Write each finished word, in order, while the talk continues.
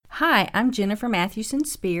Hi, I'm Jennifer Mathewson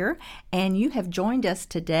Spear, and you have joined us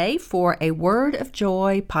today for a Word of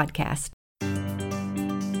Joy podcast.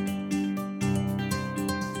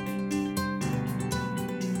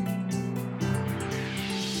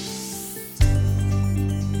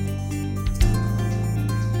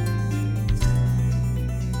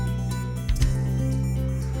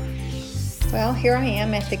 Well, here I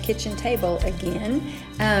am at the kitchen table again.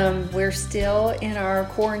 We're still in our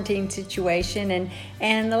quarantine situation,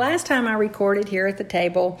 and the last time I recorded here at the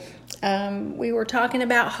table, we were talking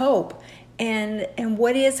about hope and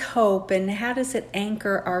what is hope and how does it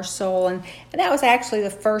anchor our soul, and that was actually the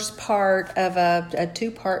first part of a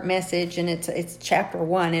two-part message, and it's chapter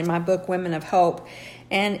 1 in my book, Women of Hope.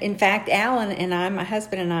 And in fact, Alan and I, my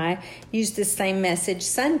husband and I, used this same message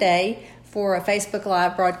Sunday for a Facebook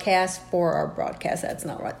Live broadcast that's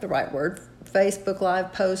not the right word, Facebook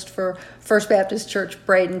Live post for First Baptist Church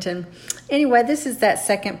Bradenton. Anyway, this is that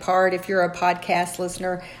second part. If you're a podcast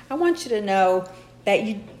listener, I want you to know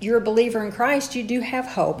that you're a believer in Christ. You do have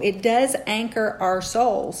hope. It does anchor our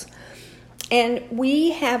souls. And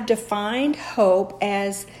we have defined hope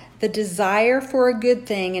as the desire for a good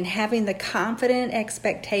thing and having the confident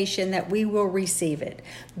expectation that we will receive it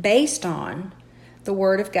based on the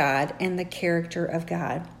Word of God and the character of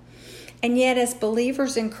God. And yet, as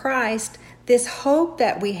believers in Christ, this hope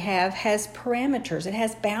that we have has parameters, it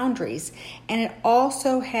has boundaries, and it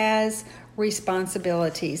also has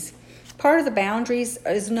responsibilities. Part of the boundaries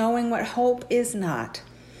is knowing what hope is not.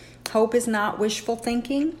 Hope is not wishful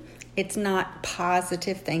thinking. It's not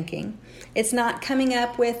positive thinking. It's not coming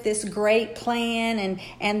up with this great plan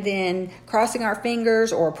and then crossing our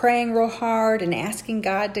fingers or praying real hard and asking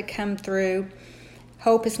God to come through.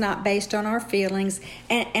 Hope is not based on our feelings,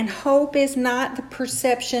 and hope is not the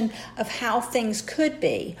perception of how things could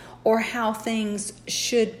be or how things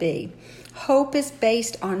should be. Hope is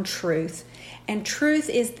based on truth, and truth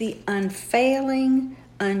is the unfailing,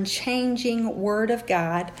 unchanging Word of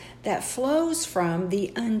God that flows from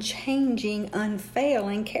the unchanging,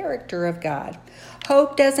 unfailing character of God.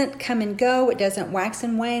 Hope doesn't come and go. It doesn't wax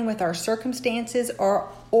and wane with our circumstances or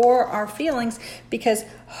our feelings, because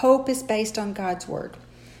hope is based on God's Word.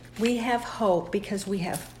 We have hope because we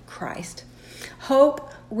have Christ. Hope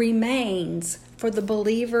remains for the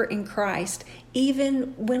believer in Christ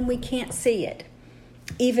even when we can't see it,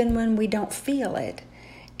 even when we don't feel it.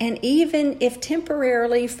 And even if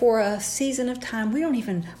temporarily for a season of time we don't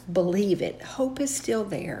even believe it, hope is still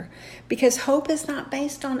there, because hope is not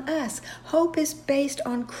based on us. Hope is based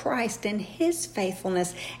on Christ and His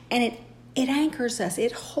faithfulness, and it anchors us.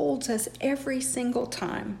 It holds us every single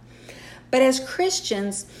time. But as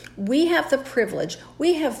Christians, we have the privilege,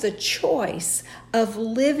 we have the choice of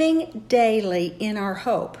living daily in our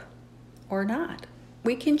hope or not.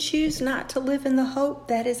 We can choose not to live in the hope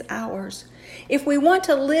that is ours. If we want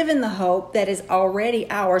to live in the hope that is already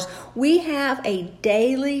ours, we have a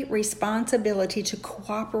daily responsibility to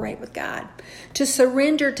cooperate with God, to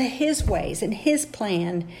surrender to His ways and His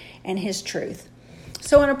plan and His truth.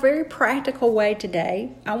 So in a very practical way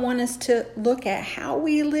today, I want us to look at how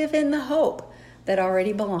we live in the hope that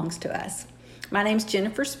already belongs to us. My name's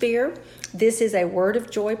Jennifer Spear. This is a Word of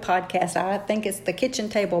Joy podcast. I think it's the kitchen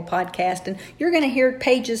table podcast, and you're going to hear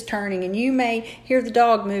pages turning, and you may hear the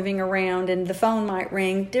dog moving around, and the phone might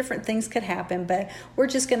ring. Different things could happen, but we're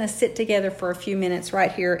just going to sit together for a few minutes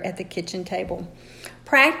right here at the kitchen table.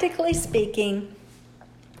 Practically speaking,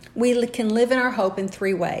 we can live in our hope in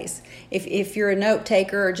 3 ways. If you're a note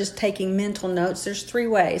taker or just taking mental notes, there's 3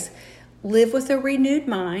 ways. Live with a renewed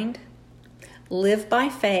mind, live by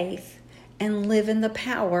faith, and live in the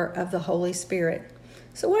power of the Holy Spirit.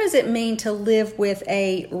 So what does it mean to live with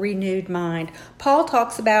a renewed mind? Paul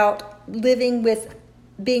talks about living with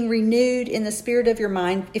being renewed in the spirit of your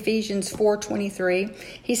mind, Ephesians 4:23.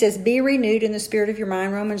 He says, be renewed in the spirit of your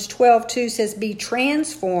mind. Romans 12:2 says, be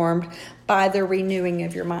transformed by the renewing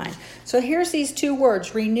of your mind. So here's these 2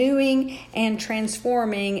 words, renewing and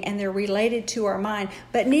transforming, and they're related to our mind.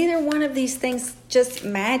 But neither one of these things just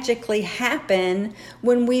magically happen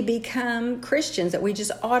when we become Christians, that we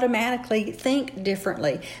just automatically think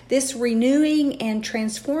differently. This renewing and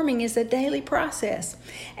transforming is a daily process.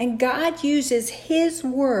 And God uses His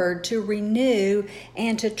Word to renew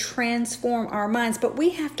and to transform our minds. But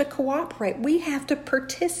we have to cooperate. We have to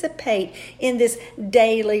participate in this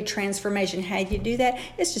daily transformation. information. How do you do that?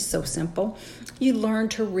 It's just so simple. You learn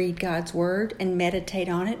to read God's Word and meditate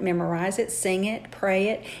on it, memorize it, sing it, pray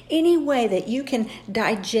it. Any way that you can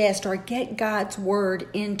digest or get God's Word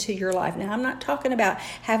into your life. Now, I'm not talking about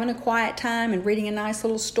having a quiet time and reading a nice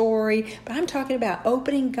little story, but I'm talking about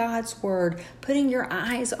opening God's Word, putting your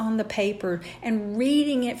eyes on the paper and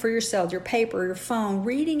reading it for yourselves, your paper, your phone,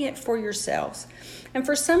 reading it for yourselves. And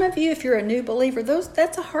for some of you, if you're a new believer,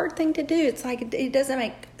 that's a hard thing to do. It's like it doesn't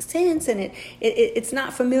make sense, and it's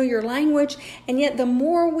not familiar language. And yet the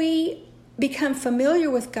more we become familiar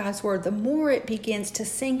with God's Word, the more it begins to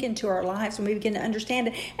sink into our lives and we begin to understand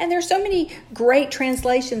it. And there's so many great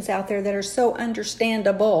translations out there that are so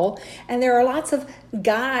understandable. And there are lots of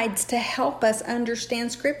guides to help us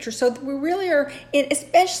understand Scripture. So we really are,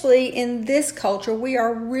 especially in this culture, we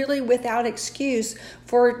are really without excuse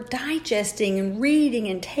for digesting and reading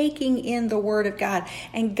and taking in the Word of God.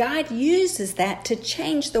 And God uses that to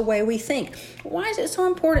change the way we think. Why is it so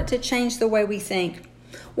important to change the way we think?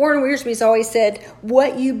 Warren Wiersbe's always said,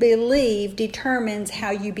 what you believe determines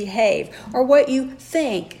how you behave, or what you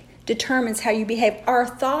think determines how you behave. Our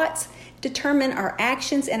thoughts determine our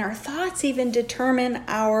actions, and our thoughts even determine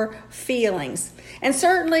our feelings. And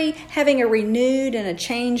certainly having a renewed and a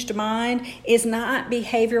changed mind is not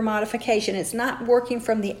behavior modification. It's not working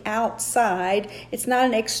from the outside. It's not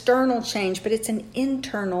an external change, but it's an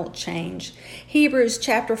internal change. Hebrews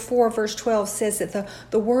chapter 4, verse 12 says that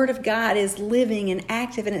the Word of God is living and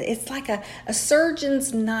active, and it's like a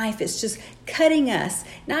surgeon's knife. It's just cutting us,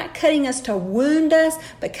 not cutting us to wound us,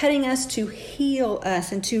 but cutting us to heal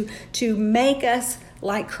us and to make us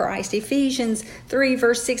like Christ. Ephesians 3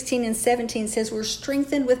 verse 16 and 17 says we're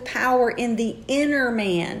strengthened with power in the inner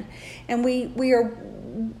man, and we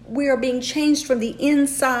are being changed from the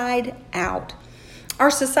inside out.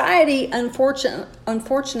 Our society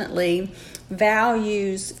unfortunately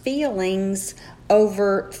values feelings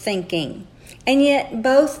over thinking. And yet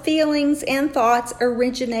both feelings and thoughts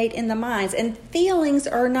originate in the minds, and feelings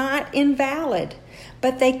are not invalid,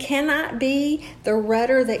 but they cannot be the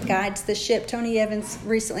rudder that guides the ship. Tony Evans,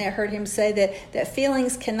 recently I heard him say that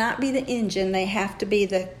feelings cannot be the engine, they have to be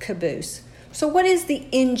the caboose. So what is the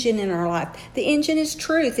engine in our life? The engine is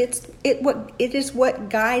truth. It is what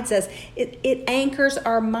guides us. It anchors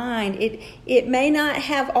our mind. It may not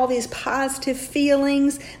have all these positive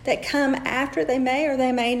feelings that come after. They may or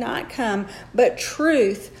they may not come, but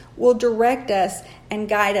truth will direct us and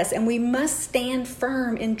guide us. And we must stand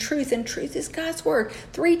firm in truth. And truth is God's Word.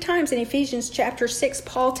 3 times in Ephesians chapter 6,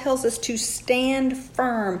 Paul tells us to stand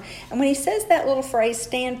firm. And when he says that little phrase,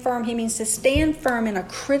 stand firm, he means to stand firm in a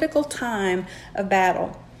critical time of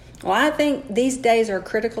battle. Well, I think these days are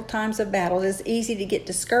critical times of battle. It's easy to get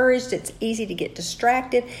discouraged. It's easy to get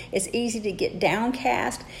distracted. It's easy to get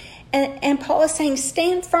downcast. And Paul is saying,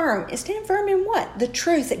 stand firm. Stand firm in what? The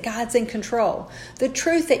truth that God's in control. The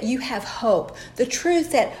truth that you have hope. The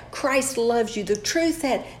truth that Christ loves you. The truth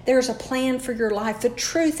that there's a plan for your life. The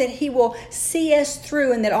truth that He will see us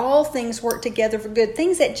through and that all things work together for good.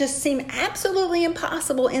 Things that just seem absolutely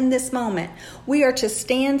impossible in this moment. We are to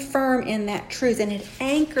stand firm in that truth, and it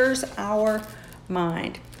anchors our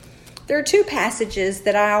mind. There are 2 passages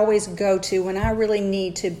that I always go to when I really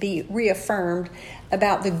need to be reaffirmed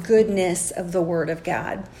about the goodness of the Word of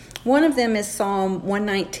God. One of them is Psalm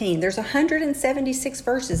 119. There's 176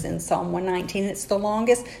 verses in Psalm 119. It's the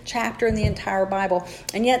longest chapter in the entire Bible.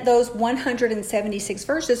 And yet those 176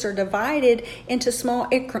 verses are divided into small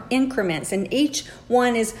increments. And each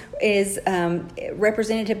one is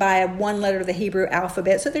represented by one letter of the Hebrew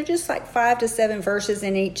alphabet. So they're just like 5 to 7 verses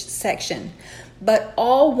in each section. But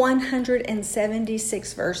all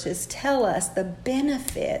 176 verses tell us the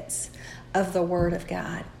benefits of the Word of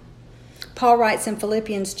God. Paul writes in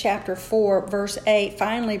Philippians chapter 4, verse 8,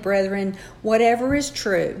 finally, brethren, whatever is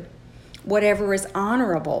true, whatever is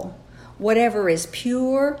honorable, whatever is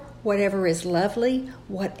pure, whatever is lovely,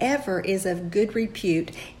 whatever is of good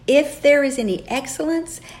repute, if there is any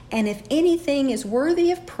excellence, and if anything is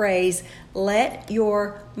worthy of praise, let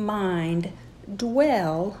your mind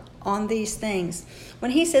dwell on these things.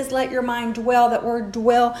 When he says let your mind dwell, that word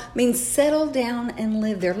dwell means settle down and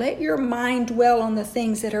live there. Let your mind dwell on the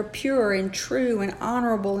things that are pure and true and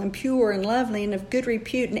honorable and pure and lovely and of good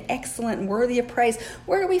repute and excellent and worthy of praise.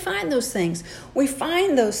 Where do we find those things? We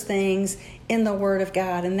find those things in the Word of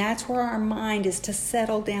God, and that's where our mind is to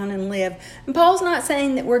settle down and live. And Paul's not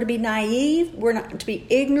saying that we're to be naive, we're not to be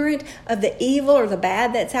ignorant of the evil or the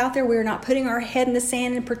bad that's out there. We're not putting our head in the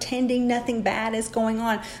sand and pretending nothing bad is going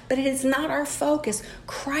on, but it is not our focus.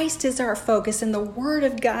 Christ is our focus, and the Word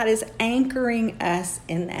of God is anchoring us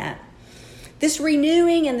in that. This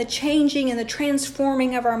renewing and the changing and the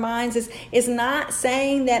transforming of our minds is not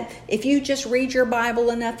saying that if you just read your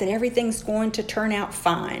Bible enough that everything's going to turn out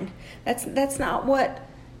fine. That's not what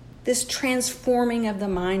this transforming of the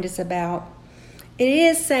mind is about. It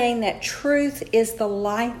is saying that truth is the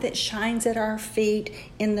light that shines at our feet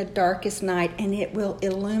in the darkest night, and it will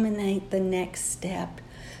illuminate the next step.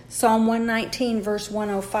 Psalm 119 verse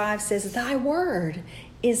 105 says, "Thy word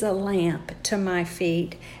is a lamp to my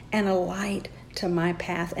feet and a light to my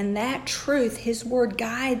path." And that truth, his word,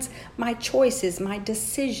 guides my choices, my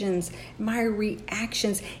decisions, my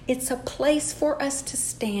reactions. It's a place for us to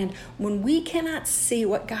stand when we cannot see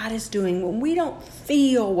what God is doing, when we don't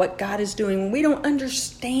feel what God is doing, when we don't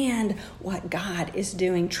understand what God is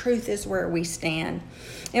doing. Truth is where we stand.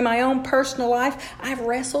 In my own personal life, I've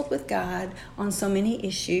wrestled with God on so many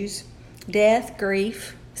issues: death,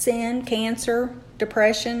 grief, sin, cancer,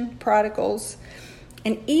 depression, prodigals.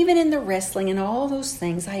 And even in the wrestling and all those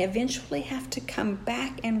things, I eventually have to come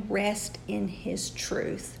back and rest in his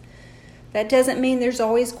truth. That doesn't mean there's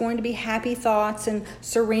always going to be happy thoughts and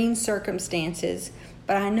serene circumstances,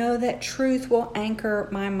 but I know that truth will anchor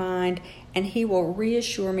my mind and he will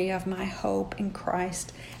reassure me of my hope in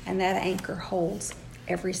Christ, and that anchor holds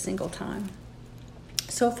every single time.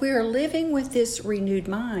 So if we are living with this renewed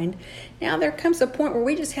mind, now there comes a point where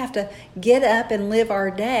we just have to get up and live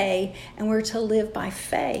our day, and we're to live by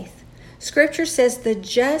faith. Scripture says the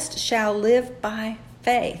just shall live by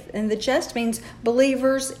faith, and the just means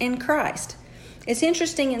believers in Christ. It's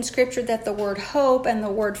interesting in Scripture that the word hope and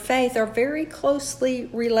the word faith are very closely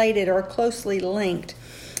related or closely linked.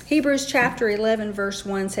 Hebrews chapter 11 verse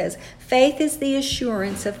 1 says, "Faith is the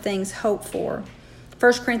assurance of things hoped for."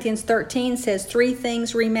 1 Corinthians 13 says 3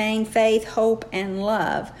 things remain: faith, hope, and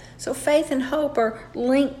love. So faith and hope are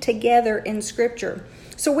linked together in Scripture.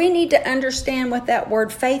 So we need to understand what that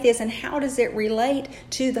word faith is and how does it relate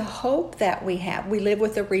to the hope that we have. We live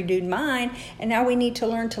with a renewed mind, and now we need to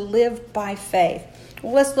learn to live by faith.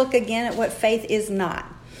 Well, let's look again at what faith is not.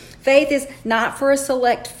 Faith is not for a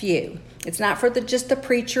select few. It's not for just the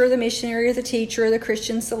preacher or the missionary or the teacher or the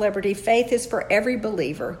Christian celebrity. Faith is for every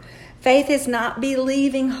believer. Faith is not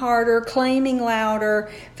believing harder, claiming louder.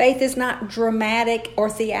 Faith is not dramatic or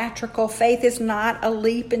theatrical. Faith is not a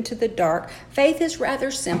leap into the dark. Faith is rather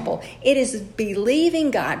simple. It is believing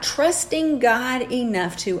God, trusting God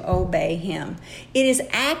enough to obey him. It is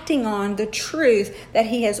acting on the truth that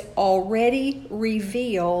he has already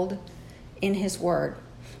revealed in his word.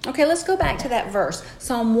 Okay, let's go back to that verse.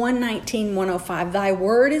 Psalm 119, 105. "Thy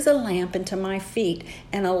word is a lamp unto my feet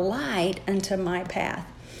and a light unto my path."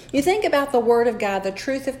 You think about the Word of God, the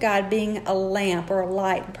truth of God being a lamp or a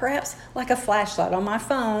light, perhaps like a flashlight. On my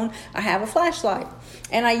phone, I have a flashlight.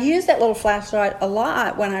 And I use that little flashlight a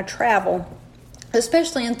lot when I travel,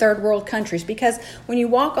 especially in third world countries, because when you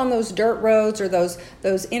walk on those dirt roads or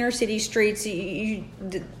those inner city streets, you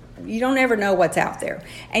don't ever know what's out there.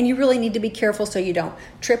 And you really need to be careful so you don't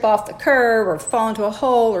trip off the curb or fall into a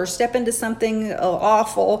hole or step into something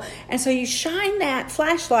awful. And so you shine that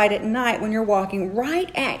flashlight at night when you're walking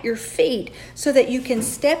right at your feet so that you can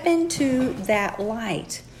step into that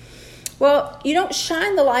light. Well, you don't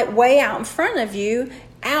shine the light way out in front of you,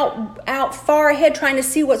 out far ahead trying to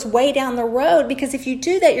see what's way down the road, because if you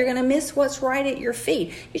do that, you're going to miss what's right at your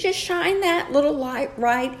feet. You just shine that little light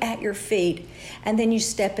right at your feet, and then you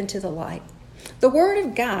step into the light. The Word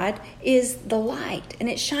of God is the light, and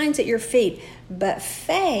it shines at your feet, but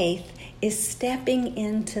faith is stepping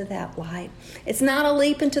into that light. It's not a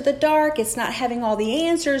leap into the dark. It's not having all the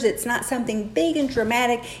answers. It's not something big and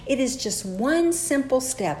dramatic. It is just one simple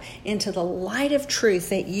step into the light of truth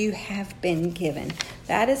that you have been given.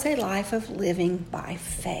 That is a life of living by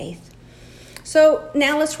faith. So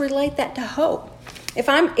now let's relate that to hope.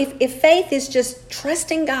 If faith is just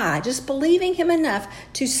trusting God, just believing him enough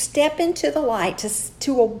to step into the light,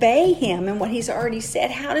 to obey him and what he's already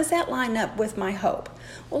said, how does that line up with my hope?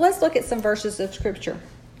 Well, let's look at some verses of Scripture.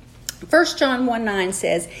 1 John 1:9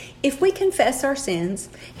 says, "If we confess our sins,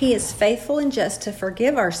 he is faithful and just to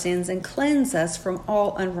forgive our sins and cleanse us from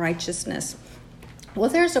all unrighteousness." Well,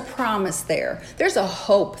 there's a promise there. There's a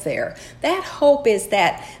hope there. That hope is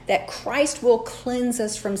that Christ will cleanse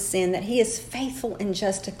us from sin, that he is faithful and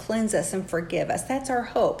just to cleanse us and forgive us. That's our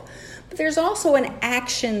hope. But there's also an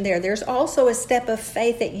action there. There's also a step of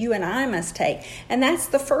faith that you and I must take. And that's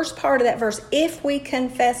the first part of that verse, if we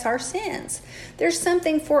confess our sins. There's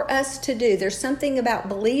something for us to do. There's something about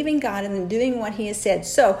believing God and then doing what he has said.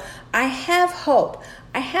 So I have hope.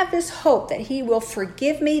 I have this hope that he will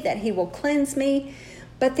forgive me, that he will cleanse me.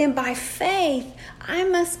 But then by faith, I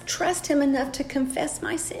must trust him enough to confess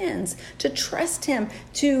my sins, to trust him,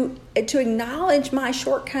 to acknowledge my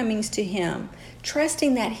shortcomings to him,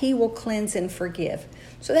 trusting that he will cleanse and forgive.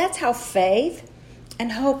 So that's how faith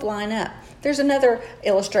and hope line up. There's another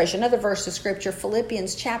illustration, another verse of scripture,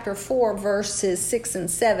 Philippians chapter 4, verses 6 and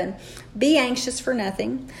 7. Be anxious for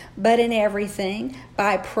nothing, but in everything,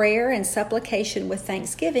 by prayer and supplication with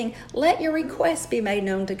thanksgiving, let your requests be made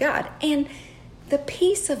known to God. And the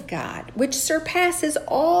peace of God, which surpasses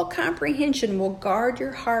all comprehension, will guard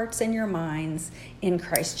your hearts and your minds in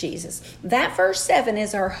Christ Jesus. That verse 7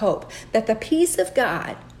 is our hope, that the peace of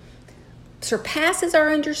God surpasses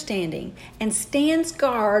our understanding and stands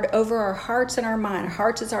guard over our hearts and our mind. Our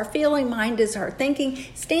hearts is our feeling, mind is our thinking,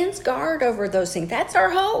 stands guard over those things. That's our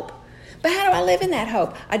hope. But how do I live in that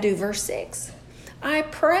hope? I do verse 6. I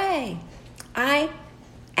pray. I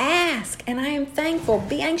ask, and I am thankful.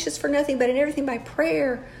 Be anxious for nothing, but in everything by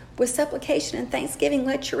prayer, with supplication and thanksgiving,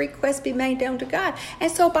 let your requests be made known to God.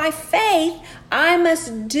 And so by faith, I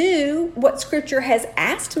must do what Scripture has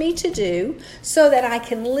asked me to do so that I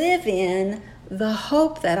can live in the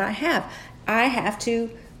hope that I have. I have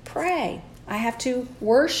to pray. I have to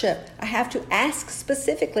worship. I have to ask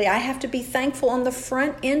specifically. I have to be thankful on the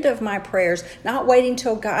front end of my prayers, not waiting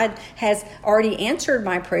till God has already answered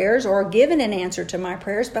my prayers or given an answer to my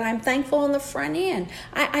prayers, but I'm thankful on the front end.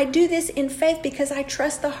 I do this in faith because I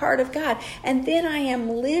trust the heart of God. And then I am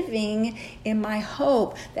living in my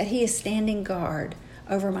hope that he is standing guard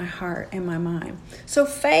over my heart and my mind. So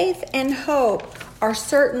faith and hope are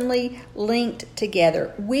certainly linked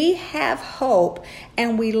together. We have hope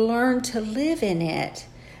and we learn to live in it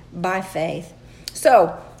by faith.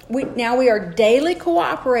 So we are daily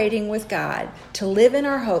cooperating with God to live in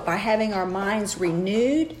our hope by having our minds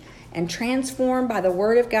renewed and transformed by the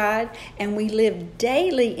Word of God, and we live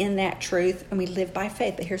daily in that truth, and we live by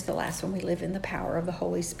faith. But here's the last one: we live in the power of the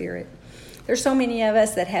Holy Spirit. There's so many of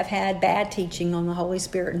us that have had bad teaching on the Holy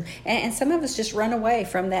Spirit, and some of us just run away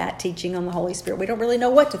from that teaching on the Holy Spirit. We don't really know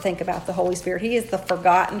what to think about the Holy Spirit. He is the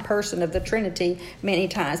forgotten person of the Trinity many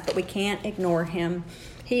times, but we can't ignore him.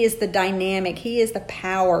 He is the dynamic. He is the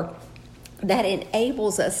power that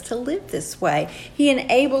enables us to live this way. He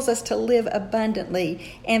enables us to live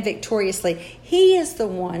abundantly and victoriously. He is the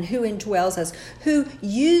one who indwells us, who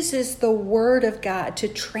uses the Word of God to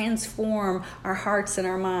transform our hearts and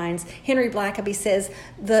our minds. Henry Blackaby says,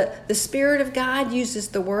 the Spirit of God uses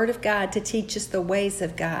the Word of God to teach us the ways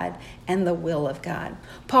of God and the will of God.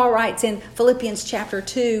 Paul writes in Philippians chapter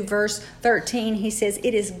 2, verse 13, he says,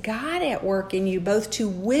 it is God at work in you, both to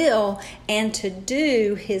will and to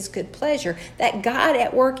do his good pleasure. That God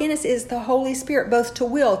at work in us is the Holy Spirit, both to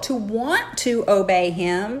will, to want to obey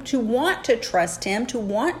him, to want to trust him, to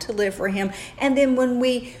want to live for him. And then when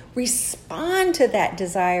we respond to that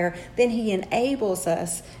desire, then he enables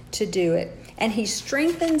us to do it. And he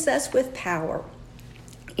strengthens us with power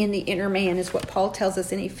in the inner man, is what Paul tells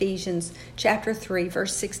us in Ephesians chapter 3,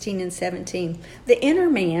 verse 16 and 17. The inner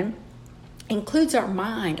man includes our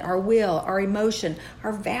mind, our will, our emotion,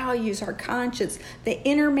 our values, our conscience. The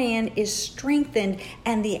inner man is strengthened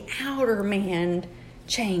and the outer man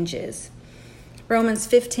changes. Romans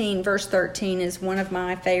 15, verse 13 is one of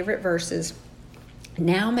my favorite verses.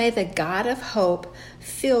 Now may the God of hope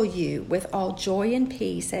fill you with all joy and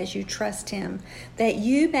peace as you trust him, that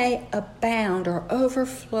you may abound or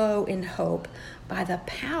overflow in hope by the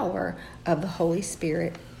power of the Holy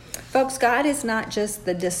Spirit. Folks, God is not just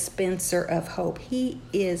the dispenser of hope. He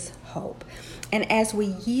is hope. And as we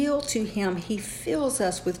yield to him, he fills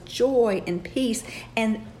us with joy and peace,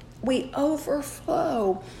 and we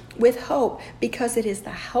overflow with hope because it is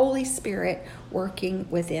the Holy Spirit working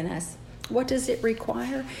within us. What does it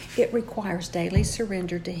require? It requires daily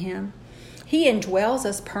surrender to him. He indwells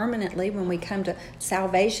us permanently when we come to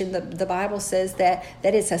salvation. The Bible says that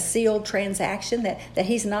it's a sealed transaction, that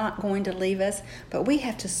he's not going to leave us. But we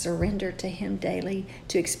have to surrender to him daily,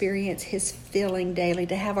 to experience his filling daily,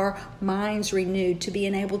 to have our minds renewed, to be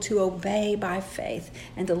able to obey by faith,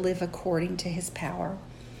 and to live according to his power.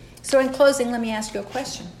 So in closing, let me ask you a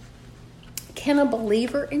question. Can a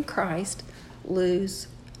believer in Christ lose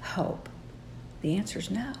hope? The answer is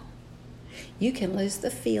no. You can lose the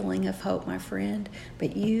feeling of hope, my friend,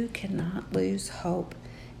 but you cannot lose hope.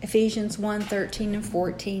 Ephesians 1:13 and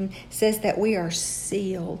 14 says that we are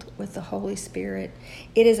sealed with the Holy Spirit.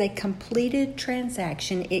 It is a completed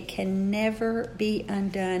transaction. It can never be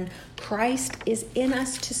undone. Christ is in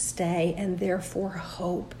us to stay, and therefore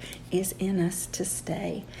hope is in us to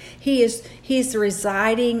stay. He's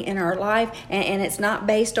residing in our life, and it's not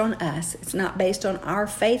based on us. It's not based on our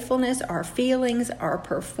faithfulness, our feelings, our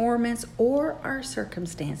performance, or our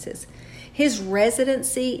circumstances. His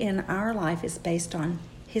residency in our life is based on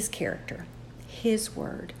His character, His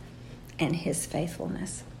word, and His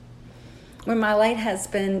faithfulness. When my late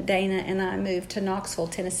husband, Dana, and I moved to Knoxville,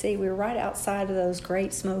 Tennessee, we were right outside of those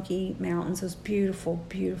Great Smoky Mountains, those beautiful,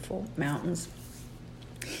 beautiful mountains.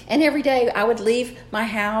 And every day I would leave my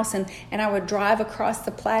house and I would drive across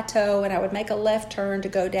the plateau, and I would make a left turn to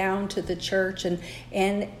go down to the church. And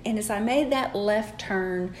as I made that left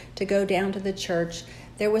turn to go down to the church,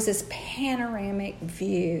 there was this panoramic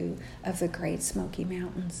view of the Great Smoky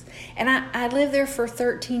Mountains. And I lived there for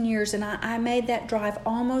 13 years, and I made that drive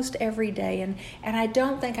almost every day. And I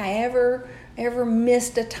don't think I ever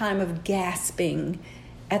missed a time of gasping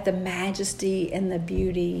at the majesty and the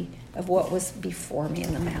beauty of what was before me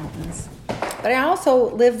in the mountains. But I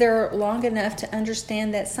also lived there long enough to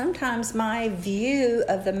understand that sometimes my view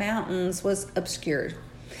of the mountains was obscured.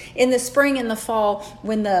 In the spring and the fall,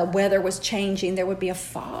 when the weather was changing, there would be a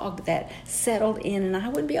fog that settled in, and I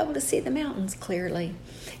wouldn't be able to see the mountains clearly.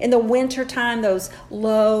 In the wintertime, those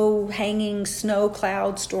low-hanging snow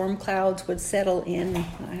clouds, storm clouds would settle in,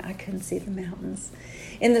 and I couldn't see the mountains.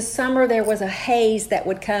 In the summer, there was a haze that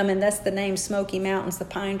would come, and that's the name Smoky Mountains. The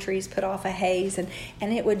pine trees put off a haze, and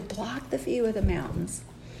it would block the view of the mountains.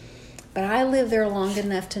 But I lived there long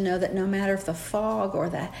enough to know that no matter if the fog or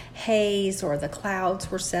the haze or the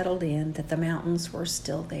clouds were settled in, that the mountains were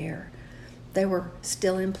still there. They were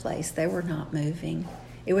still in place. They were not moving.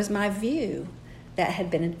 It was my view that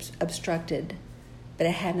had been obstructed, but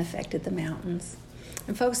it hadn't affected the mountains.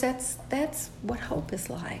 And folks, that's what hope is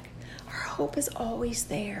like. Our hope is always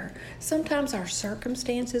there. Sometimes our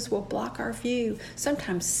circumstances will block our view.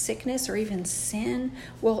 Sometimes sickness or even sin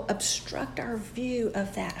will obstruct our view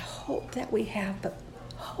of that hope that we have. But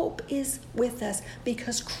hope is with us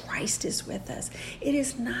because Christ is with us. It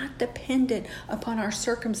is not dependent upon our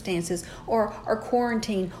circumstances or our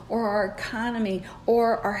quarantine or our economy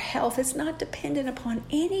or our health. It's not dependent upon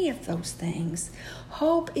any of those things.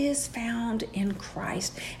 Hope is found in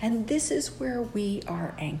Christ, and this is where we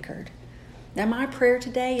are anchored. Now, my prayer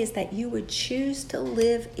today is that you would choose to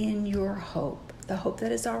live in your hope, the hope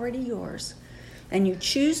that is already yours. And you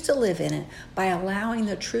choose to live in it by allowing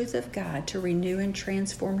the truth of God to renew and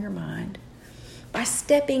transform your mind. By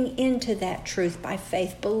stepping into that truth by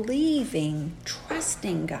faith, believing,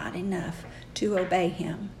 trusting God enough to obey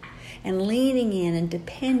Him, and leaning in and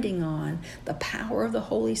depending on the power of the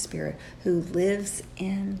Holy Spirit who lives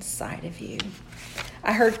inside of you.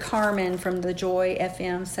 I heard Carmen from the Joy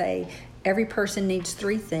FM say, every person needs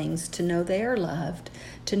 3 things: to know they are loved,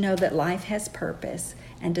 to know that life has purpose,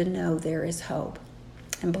 and to know there is hope.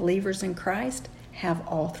 And believers in Christ have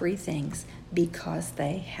all 3 things because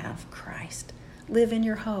they have Christ. Live in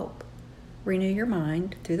your hope. Renew your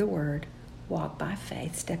mind through the Word. Walk by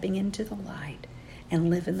faith, stepping into the light,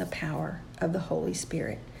 and live in the power of the Holy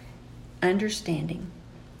Spirit, understanding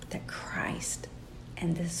that Christ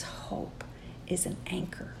and this hope is an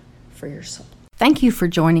anchor for your soul. Thank you for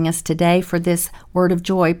joining us today for this Word of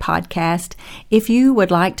Joy podcast. If you would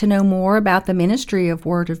like to know more about the ministry of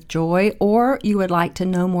Word of Joy, or you would like to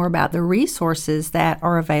know more about the resources that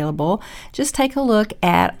are available, just take a look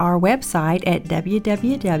at our website at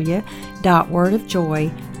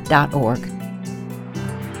www.wordofjoy.org.